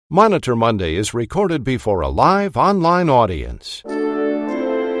Monitor Monday is recorded before a live online audience.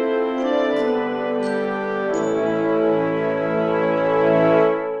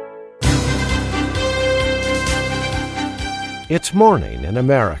 It's morning in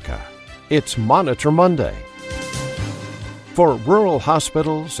America. It's Monitor Monday. For rural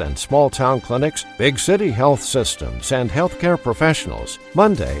hospitals and small-town clinics, big city health systems, and healthcare professionals,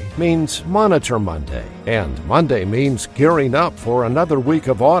 Monday means Monitor Monday. And Monday means gearing up for another week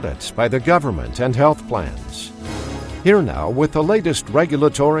of audits by the government and health plans. Here now with the latest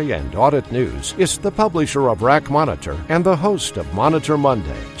regulatory and audit news is the publisher of RAC Monitor and the host of Monitor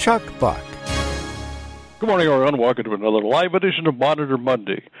Monday, Chuck Buck. Good morning, everyone. Welcome to another live edition of Monitor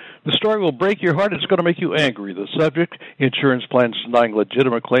Monday. The story will break your heart. It's going to make you angry. The subject, insurance plans denying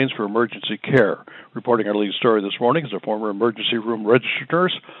legitimate claims for emergency care. Reporting our lead story this morning is a former emergency room registered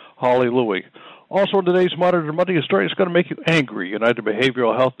nurse, Holly Louie. Also in today's Monitor Monday, a story that's going to make you angry. United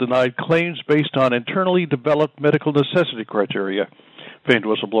Behavioral Health denied claims based on internally developed medical necessity criteria. Famed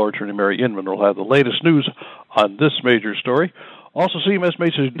whistleblower attorney Mary Inman will have the latest news on this major story. Also, CMS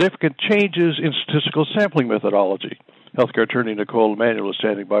made significant changes in statistical sampling methodology. Healthcare attorney Nicole Emanuel is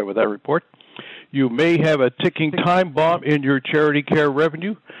standing by with that report. You may have a ticking time bomb in your charity care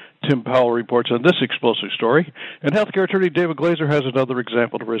revenue. Tim Powell reports on this explosive story. And healthcare attorney David Glazer has another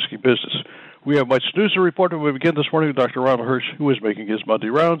example of risky business. We have much news to report, and we begin this morning with Dr. Ronald Hirsch, who is making his Monday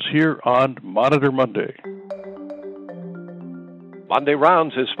rounds here on Monitor Monday. Monday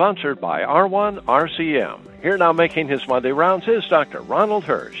Rounds is sponsored by R1 RCM. Here now making his Monday rounds is Dr. Ronald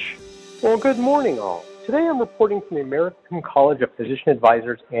Hirsch. Well, good morning, all. Today I'm reporting from the American College of Physician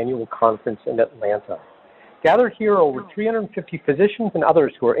Advisors annual conference in Atlanta. Gathered here are over 350 physicians and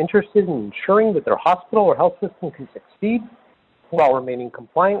others who are interested in ensuring that their hospital or health system can succeed while remaining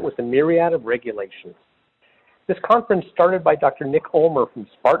compliant with a myriad of regulations. This conference, started by Dr. Nick Ulmer from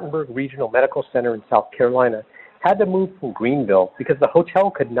Spartanburg Regional Medical Center in South Carolina, had to move from Greenville because the hotel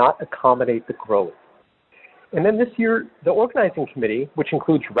could not accommodate the growth. And then this year, the organizing committee, which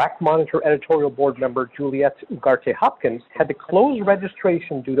includes RAC Monitor editorial board member Juliette Ugarte-Hopkins, had to close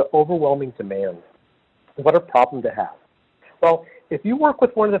registration due to overwhelming demand. What a problem to have. Well, if you work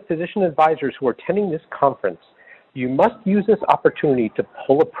with one of the physician advisors who are attending this conference, you must use this opportunity to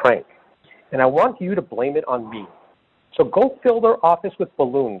pull a prank. And I want you to blame it on me. So go fill their office with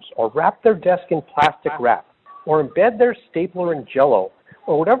balloons, or wrap their desk in plastic wrap, or embed their stapler in Jell-O,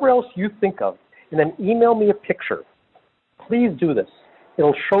 or whatever else you think of, and then email me a picture. Please do this.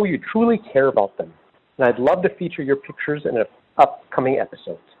 It'll show you truly care about them. And I'd love to feature your pictures in an upcoming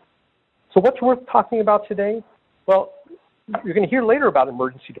episode. So what's worth talking about today? Well, you're going to hear later about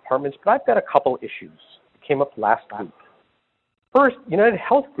emergency departments, but I've got a couple issues that came up last week. First, United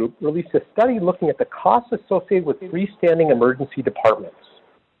Health Group released a study looking at the costs associated with freestanding emergency departments.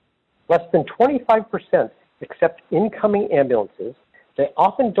 Less than 25% accept incoming ambulances. They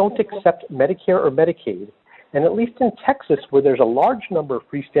often don't accept Medicare or Medicaid, and at least in Texas, where there's a large number of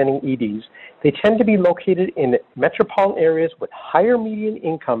freestanding EDs, they tend to be located in metropolitan areas with higher median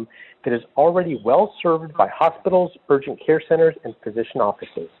income that is already well served by hospitals, urgent care centers, and physician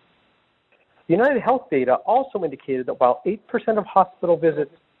offices. The United Health data also indicated that while 8% of hospital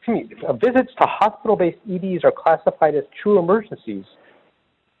visits to hospital-based EDs are classified as true emergencies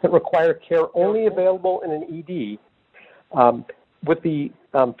that require care only available in an ED, with the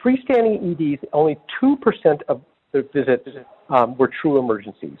freestanding EDs, only 2% of the visits were true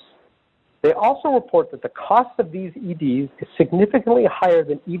emergencies. They also report that the cost of these EDs is significantly higher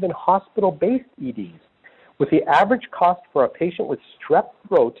than even hospital-based EDs, with the average cost for a patient with strep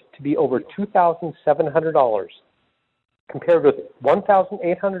throat to be over $2,700, compared with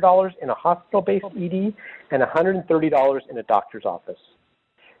 $1,800 in a hospital-based ED and $130 in a doctor's office.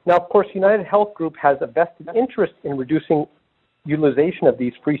 Now, of course, United Health Group has a vested interest in reducing utilization of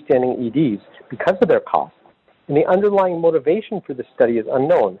these freestanding EDs because of their cost, and the underlying motivation for this study is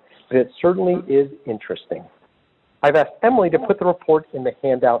unknown, but it certainly is interesting. I've asked Emily to put the report in the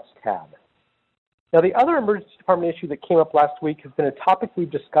handouts tab. Now, the other emergency department issue that came up last week has been a topic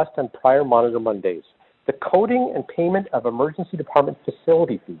we've discussed on prior Monitor Mondays, the coding and payment of emergency department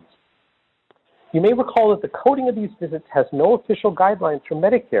facility fees. You may recall that the coding of these visits has no official guidelines from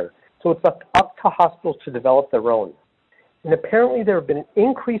Medicare, so it's up to hospitals to develop their own. And apparently there have been an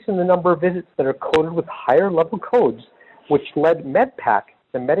increase in the number of visits that are coded with higher level codes, which led MedPAC,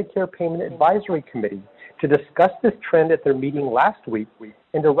 the Medicare Payment Advisory Committee, to discuss this trend at their meeting last week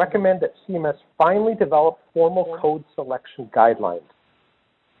and to recommend that CMS finally develop formal code selection guidelines.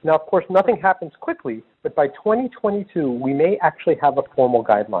 Now, of course, nothing happens quickly, but by 2022, we may actually have a formal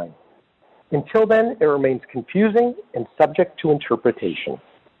guideline. Until then, it remains confusing and subject to interpretation.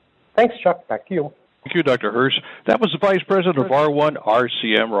 Thanks, Chuck. Back to you. Thank you, Dr. Hirsch. That was the Vice President of R1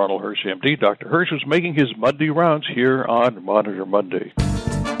 RCM, Ronald Hirsch, MD. Dr. Hirsch was making his Monday rounds here on Monitor Monday.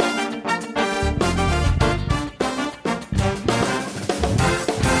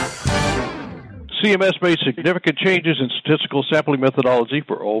 CMS made significant changes in statistical sampling methodology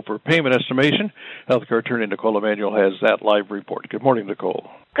for overpayment estimation. Healthcare attorney Nicole Emanuel has that live report. Good morning, Nicole.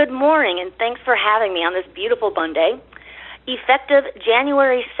 Good morning, and thanks for having me on this beautiful Monday. Effective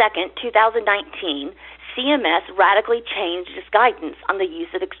January 2nd, 2019, CMS radically changed its guidance on the use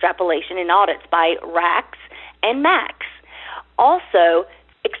of extrapolation in audits by RACs and MACs. Also,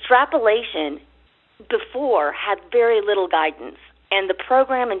 extrapolation before had very little guidance, and the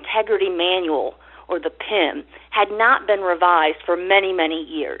Program Integrity Manual, or the PIM, had not been revised for many, many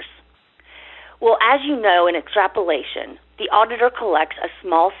years. Well, as you know, in extrapolation, the auditor collects a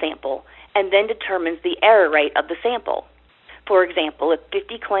small sample and then determines the error rate of the sample. For example, if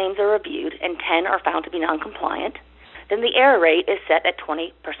 50 claims are reviewed and 10 are found to be noncompliant, then the error rate is set at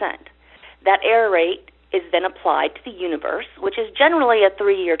 20%. That error rate is then applied to the universe, which is generally a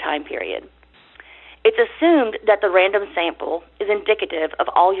 3-year time period. It's assumed that the random sample is indicative of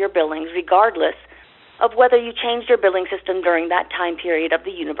all your billings, regardless of whether you changed your billing system during that time period of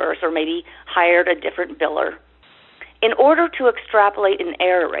the universe or maybe hired a different biller. In order to extrapolate an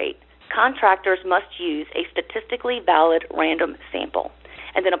error rate, contractors must use a statistically valid random sample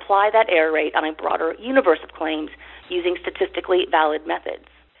and then apply that error rate on a broader universe of claims using statistically valid methods.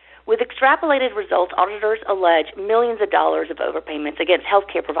 With extrapolated results, auditors allege millions of dollars of overpayments against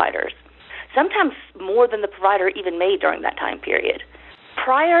healthcare providers, sometimes more than the provider even made during that time period.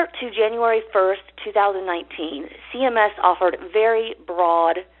 Prior to January 1st, 2019, CMS offered very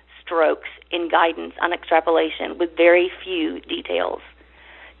broad strokes in guidance on extrapolation with very few details.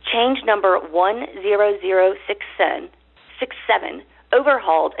 Change number 10067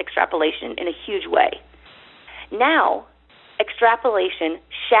 overhauled extrapolation in a huge way. Now, extrapolation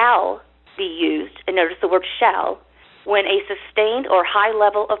shall be used, and notice the word shall, when a sustained or high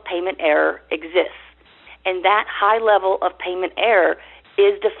level of payment error exists. And that high level of payment error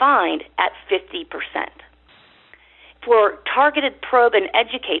is defined at 50%. For targeted probe and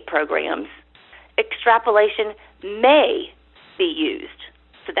educate programs, extrapolation may be used.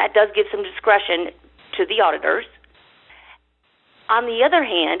 So that does give some discretion to the auditors. On the other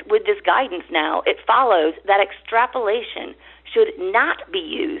hand, with this guidance now, it follows that extrapolation should not be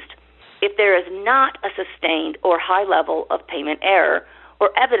used if there is not a sustained or high level of payment error or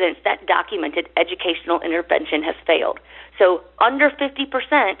evidence that documented educational intervention has failed. So under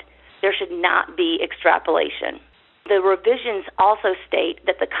 50%, there should not be extrapolation. The revisions also state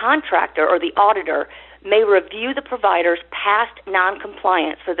that the contractor or the auditor may review the provider's past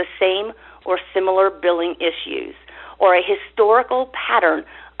noncompliance for the same or similar billing issues or a historical pattern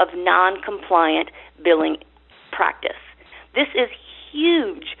of noncompliant billing practice. This is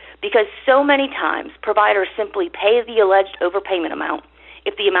huge because so many times providers simply pay the alleged overpayment amount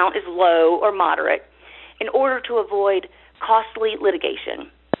if the amount is low or moderate in order to avoid costly litigation.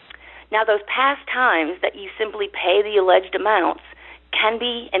 Now, those past times that you simply pay the alleged amounts can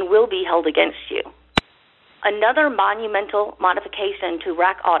be and will be held against you. Another monumental modification to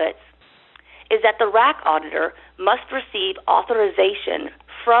RAC audits is that the RAC auditor must receive authorization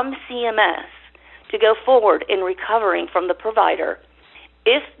from CMS to go forward in recovering from the provider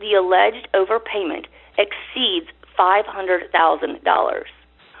if the alleged overpayment exceeds $500,000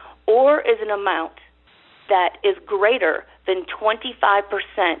 or is an amount that is greater than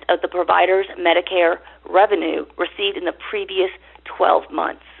 25% of the provider's Medicare revenue received in the previous 12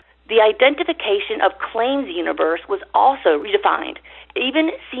 months. The identification of claims universe was also redefined.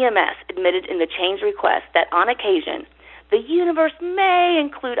 Even CMS admitted in the change request that on occasion, the universe may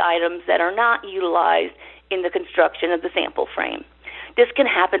include items that are not utilized in the construction of the sample frame. This can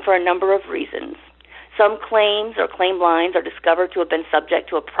happen for a number of reasons. Some claims or claim lines are discovered to have been subject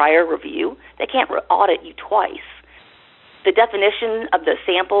to a prior review. They can't audit you twice. The definition of the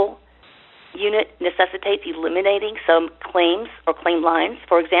sample unit necessitates eliminating some claims or claim lines,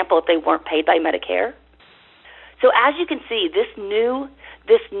 for example, if they weren't paid by Medicare. So as you can see, this new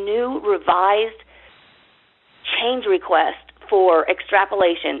revised change request for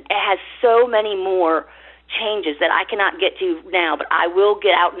extrapolation, it has so many more changes that I cannot get to now, but I will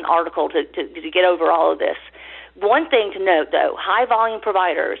get out an article to get over all of this. One thing to note, though, high-volume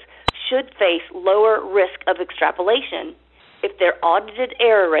providers should face lower risk of extrapolation if their audited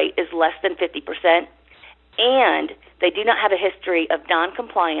error rate is less than 50% and they do not have a history of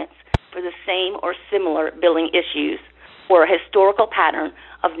noncompliance for the same or similar billing issues or a historical pattern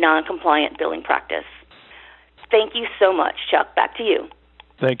of noncompliant billing practice. Thank you so much, Chuck. Back to you.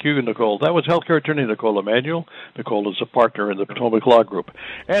 Thank you, Nicole. That was healthcare attorney Nicole Emanuel. Nicole is a partner in the Potomac Law Group.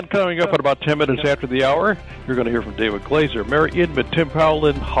 And coming up at about 10 minutes after the hour, you're going to hear from David Glazer, Mary Inman, Tim Powell,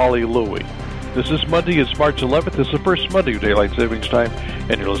 and Holly Louie. This is Monday. It's March 11th. It's the first Monday of Daylight Savings Time,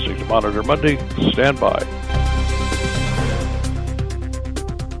 and you're listening to Monitor Monday. Stand by.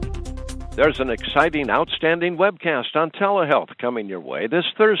 There's an exciting, outstanding webcast on telehealth coming your way this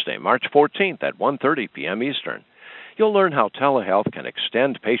Thursday, March 14th at 1:30 p.m. Eastern. You'll learn how telehealth can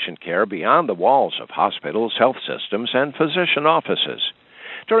extend patient care beyond the walls of hospitals, health systems, and physician offices.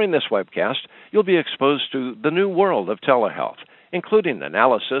 During this webcast, you'll be exposed to the new world of telehealth, including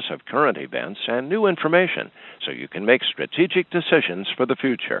analysis of current events and new information, so you can make strategic decisions for the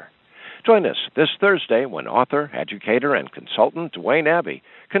future. Join us this Thursday when author, educator, and consultant Dwayne Abbey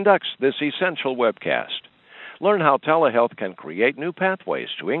conducts this essential webcast. Learn how telehealth can create new pathways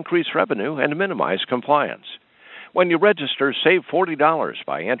to increase revenue and minimize compliance. When you register, save $40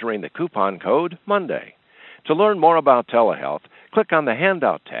 by entering the coupon code MONDAY. To learn more about telehealth, click on the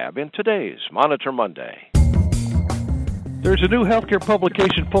Handout tab in today's Monitor Monday. There's a new healthcare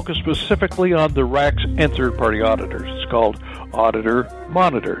publication focused specifically on the RACs and third-party auditors. It's called Auditor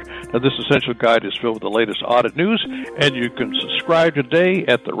Monitor. Now, this essential guide is filled with the latest audit news, and you can subscribe today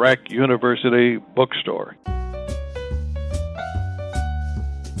at the RAC University bookstore.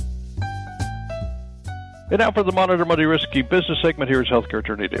 And now for the Monitor Monday Risky Business segment, here's healthcare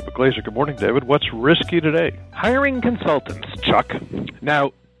attorney David Glazer. Good morning, David. What's risky today? Hiring consultants, Chuck.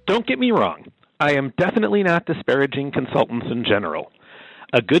 Now, don't get me wrong. I am definitely not disparaging consultants in general.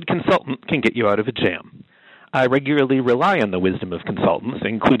 A good consultant can get you out of a jam. I regularly rely on the wisdom of consultants,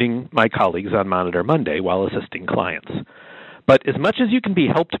 including my colleagues on Monitor Monday, while assisting clients. But as much as you can be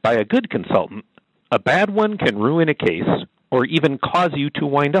helped by a good consultant, a bad one can ruin a case or even cause you to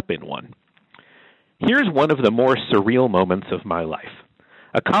wind up in one. Here's one of the more surreal moments of my life.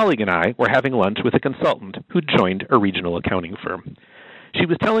 A colleague and I were having lunch with a consultant who joined a regional accounting firm. She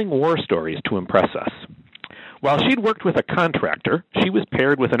was telling war stories to impress us. While she'd worked with a contractor, she was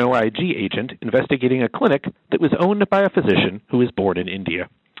paired with an OIG agent investigating a clinic that was owned by a physician who was born in India.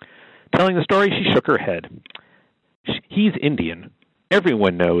 Telling the story, she shook her head. He's Indian.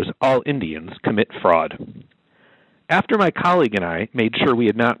 Everyone knows all Indians commit fraud. After my colleague and I made sure we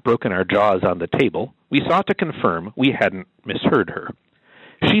had not broken our jaws on the table, we sought to confirm we hadn't misheard her.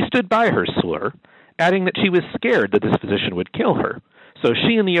 She stood by her slur, adding that she was scared that this physician would kill her. So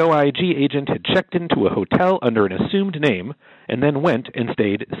she and the OIG agent had checked into a hotel under an assumed name and then went and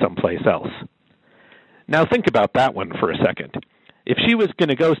stayed someplace else. Now think about that one for a second. If she was going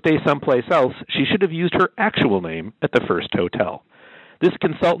to go stay someplace else, she should have used her actual name at the first hotel. This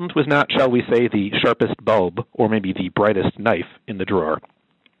consultant was not, shall we say, the sharpest bulb or maybe the brightest knife in the drawer.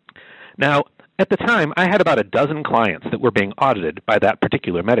 Now, at the time, I had about a dozen clients that were being audited by that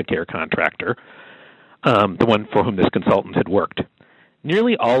particular Medicare contractor, the one for whom this consultant had worked.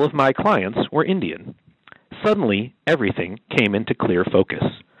 Nearly all of my clients were Indian. Suddenly, everything came into clear focus.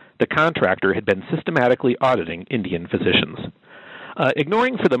 The contractor had been systematically auditing Indian physicians.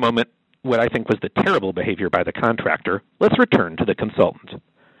 Ignoring for the moment what I think was the terrible behavior by the contractor, let's return to the consultant.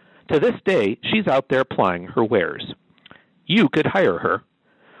 To this day, she's out there plying her wares. You could hire her.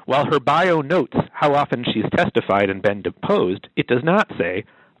 While her bio notes how often she's testified and been deposed, it does not say,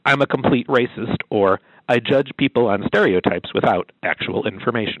 I'm a complete racist, or I judge people on stereotypes without actual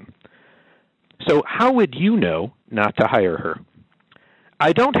information. So how would you know not to hire her?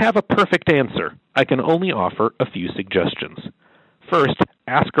 I don't have a perfect answer. I can only offer a few suggestions. First,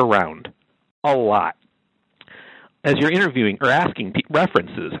 ask around. A lot. As you're interviewing or asking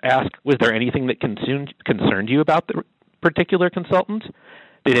references, ask, was there anything that concerned you about the particular consultant?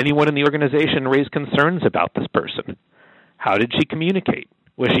 Did anyone in the organization raise concerns about this person? How did she communicate?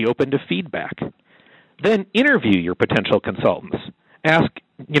 Was she open to feedback? Then interview your potential consultants. Ask,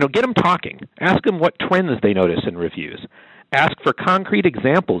 get them talking. Ask them what trends they notice in reviews. Ask for concrete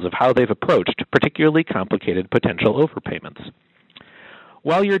examples of how they've approached particularly complicated potential overpayments.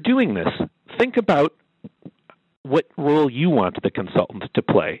 While you're doing this, think about what role you want the consultant to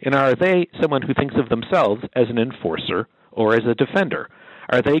play, and are they someone who thinks of themselves as an enforcer or as a defender?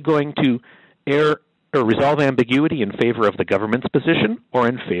 Are they going to err or resolve ambiguity in favor of the government's position or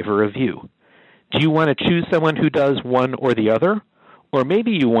in favor of you? Do you want to choose someone who does one or the other? Or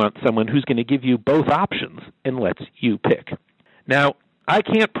maybe you want someone who's going to give you both options and lets you pick. Now, I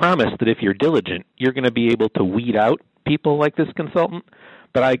can't promise that if you're diligent, you're going to be able to weed out people like this consultant,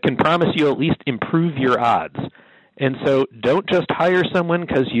 but I can promise you at least improve your odds. And so don't just hire someone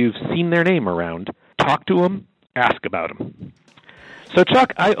because you've seen their name around. Talk to them, ask about them. So,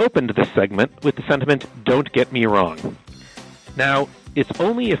 Chuck, I opened this segment with the sentiment, don't get me wrong. Now, it's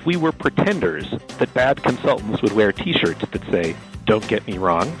only if we were pretenders that bad consultants would wear T-shirts that say, "Don't get me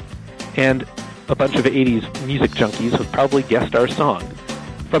wrong," and a bunch of 80s music junkies would probably guessed our song.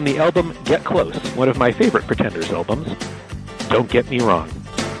 From the album Get Close, one of my favorite Pretenders albums, "Don't Get Me Wrong."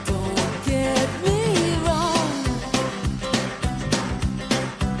 Don't get me wrong.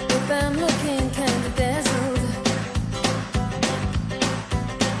 If I'm looking kind of dazzled,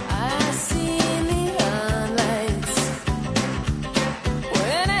 I see neon lights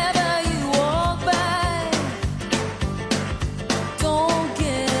whenever you walk by. Don't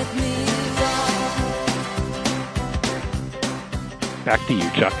get me wrong. Back to you,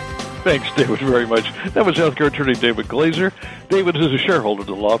 Chuck. Thanks, David, very much. That was healthcare attorney David Glazer. David is a shareholder of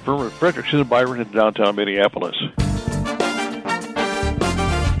the law firm at Frederickson & Byron in downtown Minneapolis.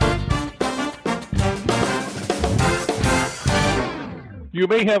 You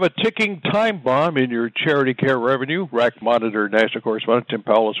may have a ticking time bomb in your charity care revenue. RAC Monitor national correspondent Tim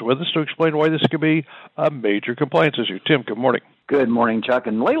Powell is with us to explain why this could be a major compliance issue. Tim, good morning. Good morning, Chuck.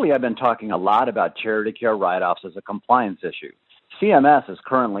 And lately I've been talking a lot about charity care write-offs as a compliance issue. CMS is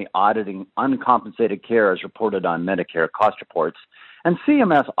currently auditing uncompensated care as reported on Medicare cost reports, and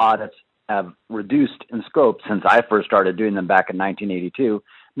CMS audits have reduced in scope since I first started doing them back in 1982.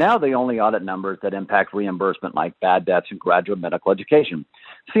 Now they only audit numbers that impact reimbursement like bad debts and graduate medical education.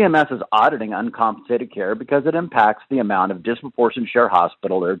 CMS is auditing uncompensated care because it impacts the amount of disproportionate share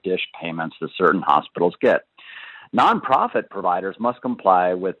hospital or DSH payments that certain hospitals get. Nonprofit providers must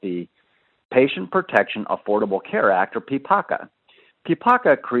comply with the Patient Protection Affordable Care Act, or PPACA.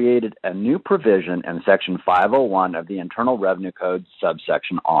 PPACA created a new provision in Section 501 of the Internal Revenue Code,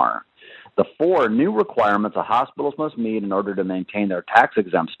 subsection R. The 4 new requirements a hospitals must meet in order to maintain their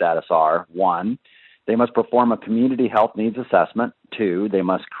tax-exempt status are: 1, they must perform a community health needs assessment; 2, they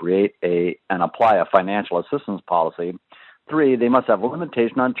must create and apply a financial assistance policy; 3, they must have a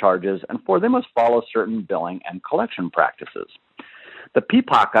limitation on charges; and 4, they must follow certain billing and collection practices. The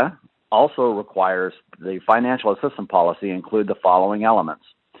PPACA also requires the financial assistance policy include the following elements.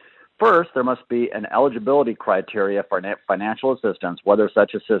 First, there must be an eligibility criteria for financial assistance, whether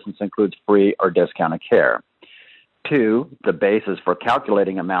such assistance includes free or discounted care. 2, the basis for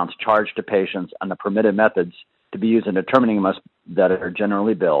calculating amounts charged to patients and the permitted methods to be used in determining amounts that are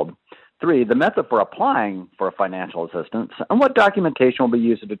generally billed. 3, the method for applying for financial assistance and what documentation will be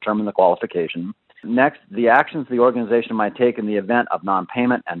used to determine the qualification. Next, the actions the organization might take in the event of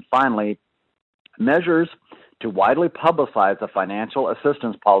non-payment. And finally, measures to widely publicize the financial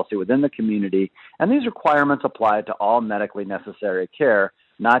assistance policy within the community. And these requirements apply to all medically necessary care,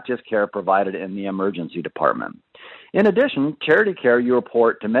 not just care provided in the emergency department. In addition, charity care you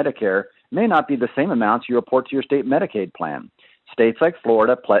report to Medicare may not be the same amounts you report to your state Medicaid plan. States like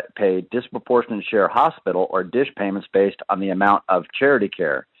Florida pay disproportionate share hospital or DSH payments based on the amount of charity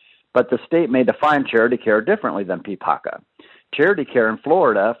care, but the state may define charity care differently than PPACA. Charity care in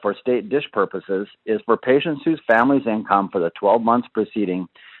Florida for state DSH purposes is for patients whose family's income for the 12 months preceding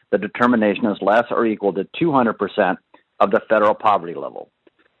the determination is less or equal to 200% of the federal poverty level.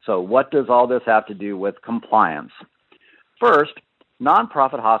 So what does all this have to do with compliance? First,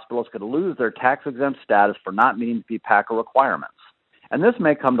 nonprofit hospitals could lose their tax-exempt status for not meeting PPACA requirements, and this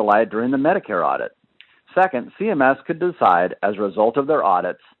may come to light during the Medicare audit. Second, CMS could decide, as a result of their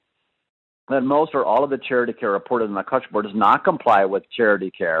audits, that most or all of the charity care reported in the cost report does not comply with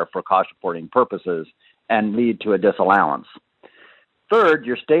charity care for cost reporting purposes and lead to a disallowance. Third,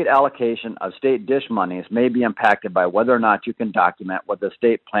 your state allocation of state DSH monies may be impacted by whether or not you can document what the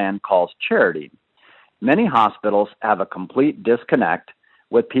state plan calls charity. Many hospitals have a complete disconnect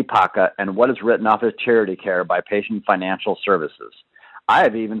with PPACA and what is written off as charity care by Patient Financial Services. I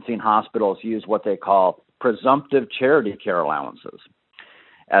have even seen hospitals use what they call presumptive charity care allowances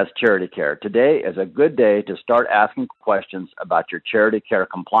as charity care. Today is a good day to start asking questions about your charity care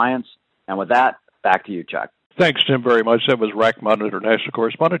compliance. And with that, back to you, Chuck. Thanks, Tim, very much. That was RAC Monitor national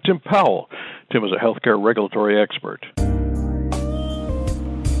correspondent Tim Powell. Tim is a healthcare regulatory expert.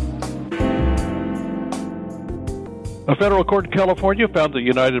 A federal court in California found that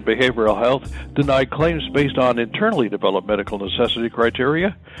United Behavioral Health denied claims based on internally developed medical necessity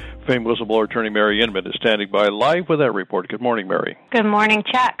criteria. Famed whistleblower attorney Mary Inman is standing by live with that report. Good morning, Mary. Good morning,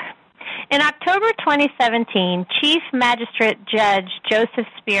 Chuck. In October 2017, Chief Magistrate Judge Joseph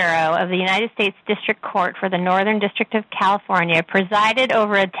Spiro of the United States District Court for the Northern District of California presided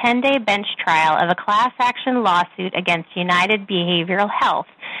over a 10-day bench trial of a class action lawsuit against United Behavioral Health,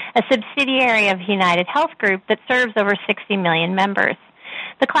 a subsidiary of United Health Group that serves over 60 million members.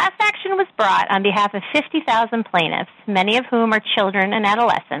 The class action was brought on behalf of 50,000 plaintiffs, many of whom are children and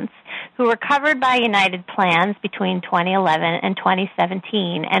adolescents, who were covered by United plans between 2011 and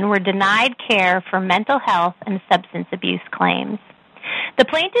 2017 and were denied care for mental health and substance abuse claims. The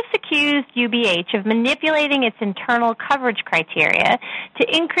plaintiffs accused UBH of manipulating its internal coverage criteria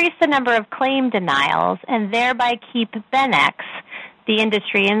to increase the number of claim denials and thereby keep BENEX, the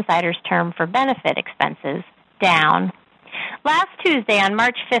industry insider's term for benefit expenses, down. Last Tuesday, on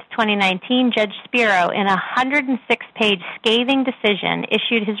March 5, 2019, Judge Spiro, in a 106-page scathing decision,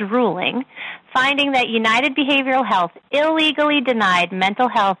 issued his ruling, finding that United Behavioral Health illegally denied mental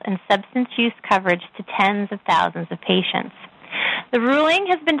health and substance use coverage to tens of thousands of patients. The ruling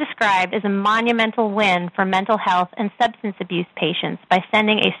has been described as a monumental win for mental health and substance abuse patients by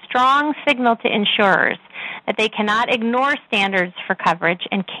sending a strong signal to insurers that they cannot ignore standards for coverage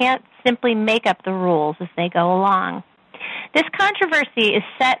and can't simply make up the rules as they go along. This controversy is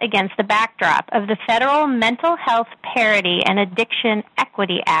set against the backdrop of the Federal Mental Health Parity and Addiction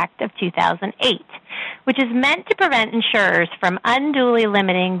Equity Act of 2008, which is meant to prevent insurers from unduly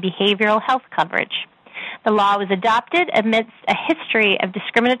limiting behavioral health coverage. The law was adopted amidst a history of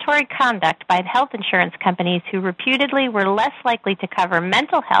discriminatory conduct by health insurance companies who reputedly were less likely to cover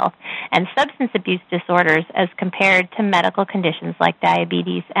mental health and substance abuse disorders as compared to medical conditions like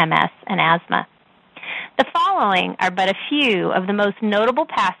diabetes, MS, and asthma. The following are but a few of the most notable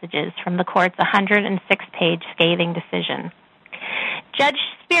passages from the Court's 106-page scathing decision. Judge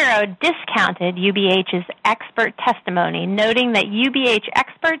Spiro discounted UBH's expert testimony, noting that UBH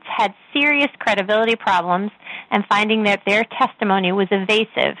experts had serious credibility problems and finding that their testimony was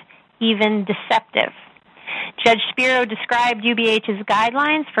evasive, even deceptive. Judge Spiro described UBH's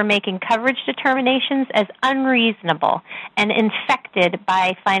guidelines for making coverage determinations as unreasonable and infected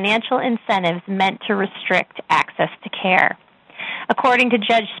by financial incentives meant to restrict access to care. According to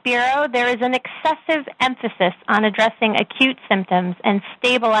Judge Spiro, there is an excessive emphasis on addressing acute symptoms and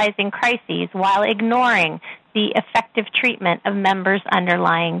stabilizing crises while ignoring the effective treatment of members'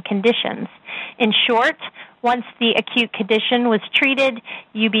 underlying conditions. In short, once the acute condition was treated,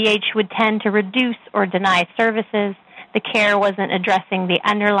 UBH would tend to reduce or deny services. The care wasn't addressing the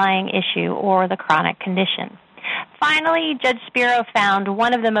underlying issue or the chronic condition. Finally, Judge Spiro found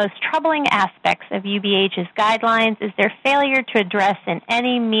one of the most troubling aspects of UBH's guidelines is their failure to address in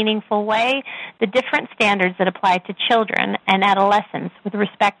any meaningful way the different standards that apply to children and adolescents with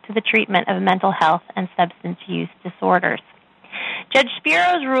respect to the treatment of mental health and substance use disorders. Judge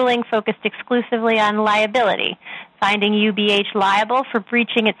Spiro's ruling focused exclusively on liability, finding UBH liable for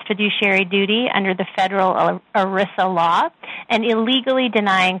breaching its fiduciary duty under the federal ERISA law and illegally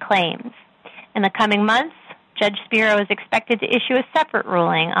denying claims. In the coming months, Judge Spiro is expected to issue a separate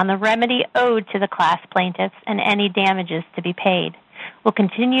ruling on the remedy owed to the class plaintiffs and any damages to be paid. We'll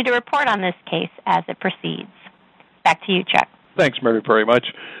continue to report on this case as it proceeds. Back to you, Chuck. Thanks, Mary, very much.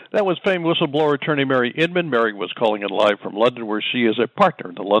 That was famed whistleblower attorney Mary Inman. Mary was calling in live from London, where she is a partner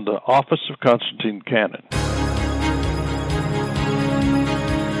in the London office of Constantine Cannon.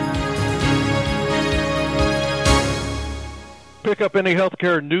 Pick up any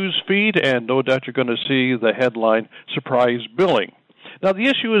healthcare news feed, and no doubt you're going to see the headline, Surprise Billing. Now, the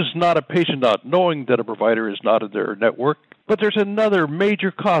issue is not a patient not knowing that a provider is not in their network, but there's another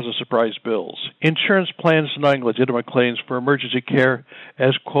major cause of surprise bills: insurance plans denying legitimate claims for emergency care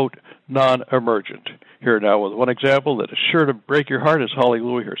as, quote, non-emergent. Here now with one example that is sure to break your heart is Holly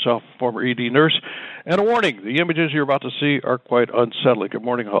Louie, herself a former ED nurse. And a warning, the images you're about to see are quite unsettling. Good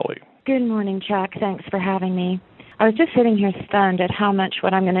morning, Holly. Good morning, Chuck. Thanks for having me. I was just sitting here stunned at how much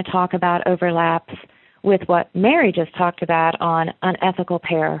what I'm going to talk about overlaps with what Mary just talked about on unethical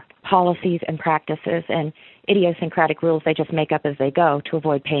payer policies and practices and idiosyncratic rules they just make up as they go to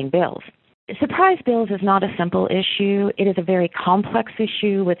avoid paying bills. Surprise bills is not a simple issue. It is a very complex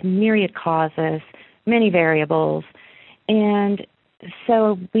issue with myriad causes, many variables, and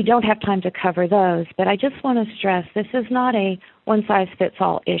so we don't have time to cover those. But I just want to stress this is not a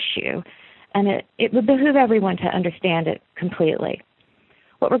one-size-fits-all issue, and it would behoove everyone to understand it completely.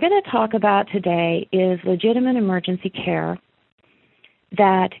 What we're going to talk about today is legitimate emergency care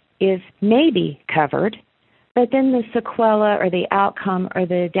that is maybe covered, but then the sequela or the outcome or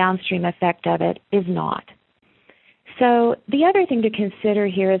the downstream effect of it is not. So the other thing to consider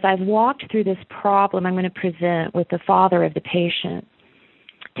here is I've walked through this problem I'm going to present with the father of the patient.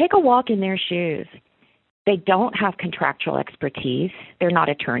 Take a walk in their shoes. They don't have contractual expertise. They're not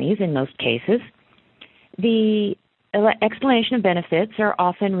attorneys in most cases. The explanation of benefits are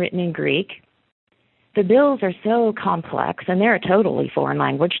often written in Greek. The bills are so complex, and they're a totally foreign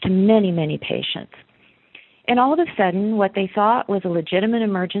language to many, many patients. And all of a sudden, what they thought was a legitimate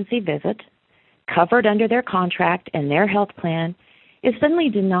emergency visit, covered under their contract and their health plan, is suddenly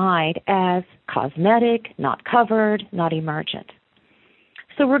denied as cosmetic, not covered, not emergent.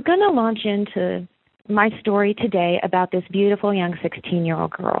 So we're going to launch into my story today about this beautiful young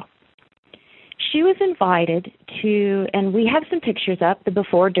 16-year-old girl. She was invited to, and we have some pictures up, the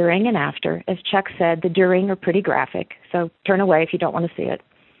before, during, and after. As Chuck said, the during are pretty graphic, so turn away if you don't want to see it.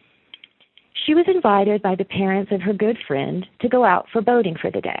 She was invited by the parents of her good friend to go out for boating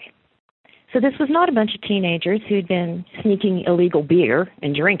for the day. So this was not a bunch of teenagers who'd been sneaking illegal beer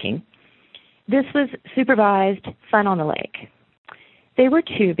and drinking. This was supervised fun on the lake. They were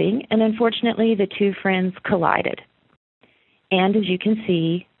tubing, and unfortunately the two friends collided. And as you can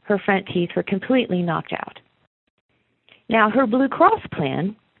see, her front teeth were completely knocked out. Now, her Blue Cross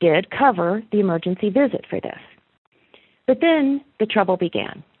plan did cover the emergency visit for this. But then the trouble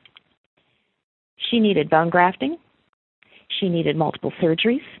began. She needed bone grafting. She needed multiple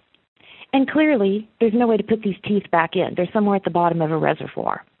surgeries. And clearly, there's no way to put these teeth back in. They're somewhere at the bottom of a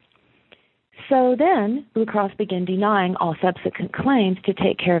reservoir. So then Blue Cross began denying all subsequent claims to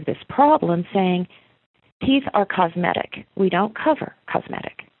take care of this problem, saying, teeth are cosmetic. We don't cover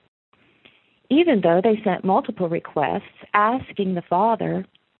cosmetic. Even though they sent multiple requests asking the father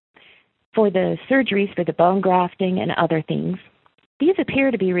for the surgeries for the bone grafting and other things, these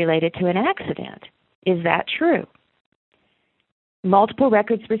appear to be related to an accident. Is that true? Multiple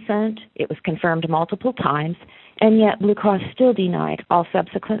records were sent. It was confirmed multiple times, and yet Blue Cross still denied all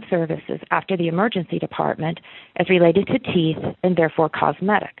subsequent services after the emergency department as related to teeth and therefore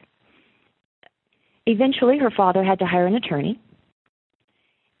cosmetic. Eventually, her father had to hire an attorney,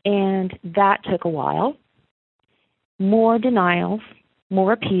 and that took a while. More denials,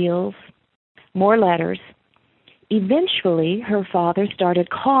 more appeals, more letters. Eventually, her father started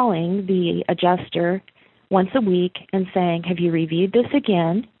calling the adjuster once a week and saying, have you reviewed this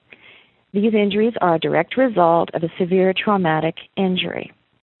again? These injuries are a direct result of a severe traumatic injury.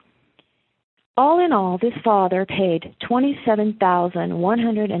 All in all, this father paid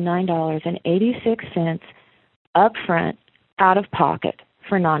 $27,109.86 up front, out of pocket,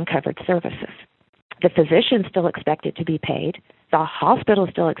 for non-covered services. The physician still expected to be paid. The hospital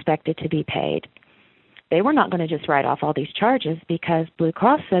still expected to be paid. They were not going to just write off all these charges because Blue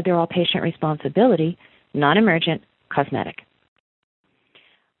Cross said they're all patient responsibility, non-emergent, cosmetic.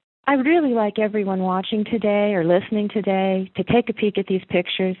 I'd really like everyone watching today or listening today to take a peek at these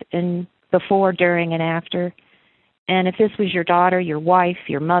pictures in before, during, and after. And if this was your daughter, your wife,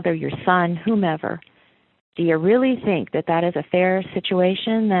 your mother, your son, whomever, do you really think that that is a fair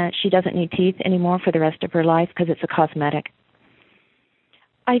situation, that she doesn't need teeth anymore for the rest of her life because it's a cosmetic?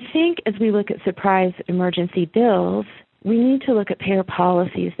 I think as we look at surprise emergency bills, we need to look at payer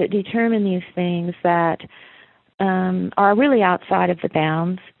policies that determine these things that are really outside of the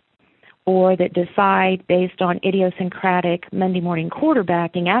bounds, or that decide based on idiosyncratic Monday morning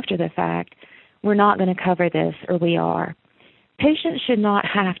quarterbacking after the fact, we're not going to cover this, or we are. Patients should not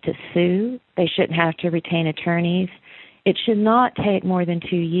have to sue. They shouldn't have to retain attorneys. It should not take more than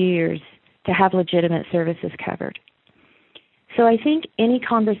 2 years to have legitimate services covered. So I think any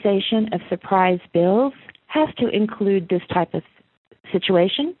conversation of surprise bills has to include this type of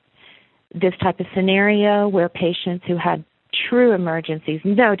situation, this type of scenario where patients who had true emergencies,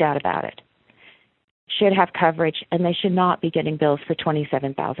 no doubt about it, should have coverage, and they should not be getting bills for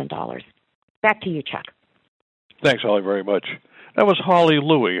 $27,000. Back to you, Chuck. Thanks, Holly, very much. That was Holly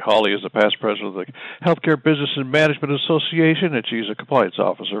Louie. Holly is the past president of the Healthcare Business and Management Association, and she's a compliance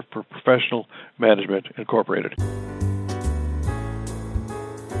officer for Professional Management Incorporated.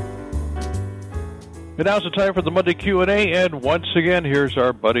 And now's the time for the Monday Q&A, and once again, here's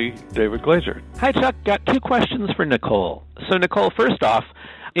our buddy, David Glazer. Hi, Chuck. Got 2 questions for Nicole. So, Nicole, first off,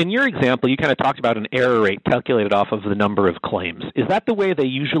 in your example, you kind of talked about an error rate calculated off of the number of claims. Is that the way they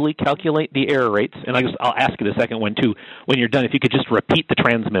usually calculate the error rates? And I'll ask you the second one, too. When you're done, if you could just repeat the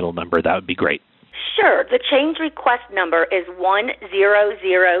transmittal number, that would be great. Sure. The change request number is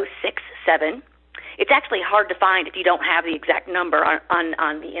 10067. It's actually hard to find if you don't have the exact number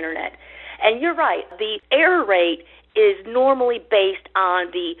on the Internet. And you're right. The error rate is normally based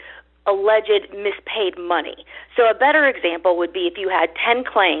on the alleged mispaid money. So a better example would be if you had 10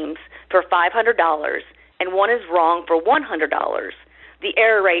 claims for $500 and one is wrong for $100, the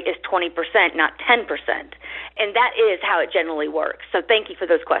error rate is 20%, not 10%. And that is how it generally works. So thank you for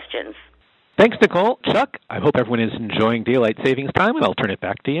those questions. Thanks, Nicole. Chuck, I hope everyone is enjoying Daylight Savings Time, and I'll turn it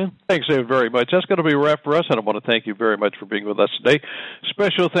back to you. Thanks, David, very much. That's going to be a wrap for us, and I want to thank you very much for being with us today.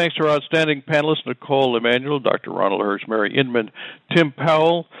 Special thanks to our outstanding panelists, Nicole Emanuel, Dr. Ronald Hirsch, Mary Inman, Tim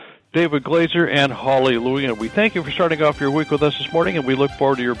Powell, David Glazer, and Holly Louie. And we thank you for starting off your week with us this morning, and we look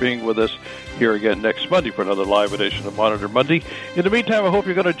forward to your being with us here again next Monday for another live edition of Monitor Monday. In the meantime, I hope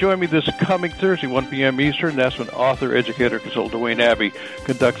you're going to join me this coming Thursday, 1 p.m. Eastern. That's when author, educator, consultant Dwayne Abbey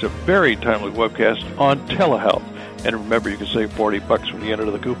conducts a very timely webcast on telehealth. And remember, you can save $40 when you enter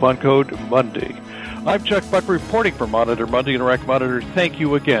the coupon code Monday. I'm Chuck Buck reporting for Monitor Monday and RAC Monitor. Thank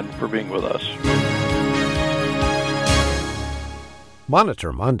you again for being with us.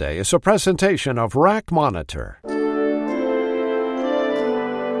 Monitor Monday is a presentation of RAC Monitor.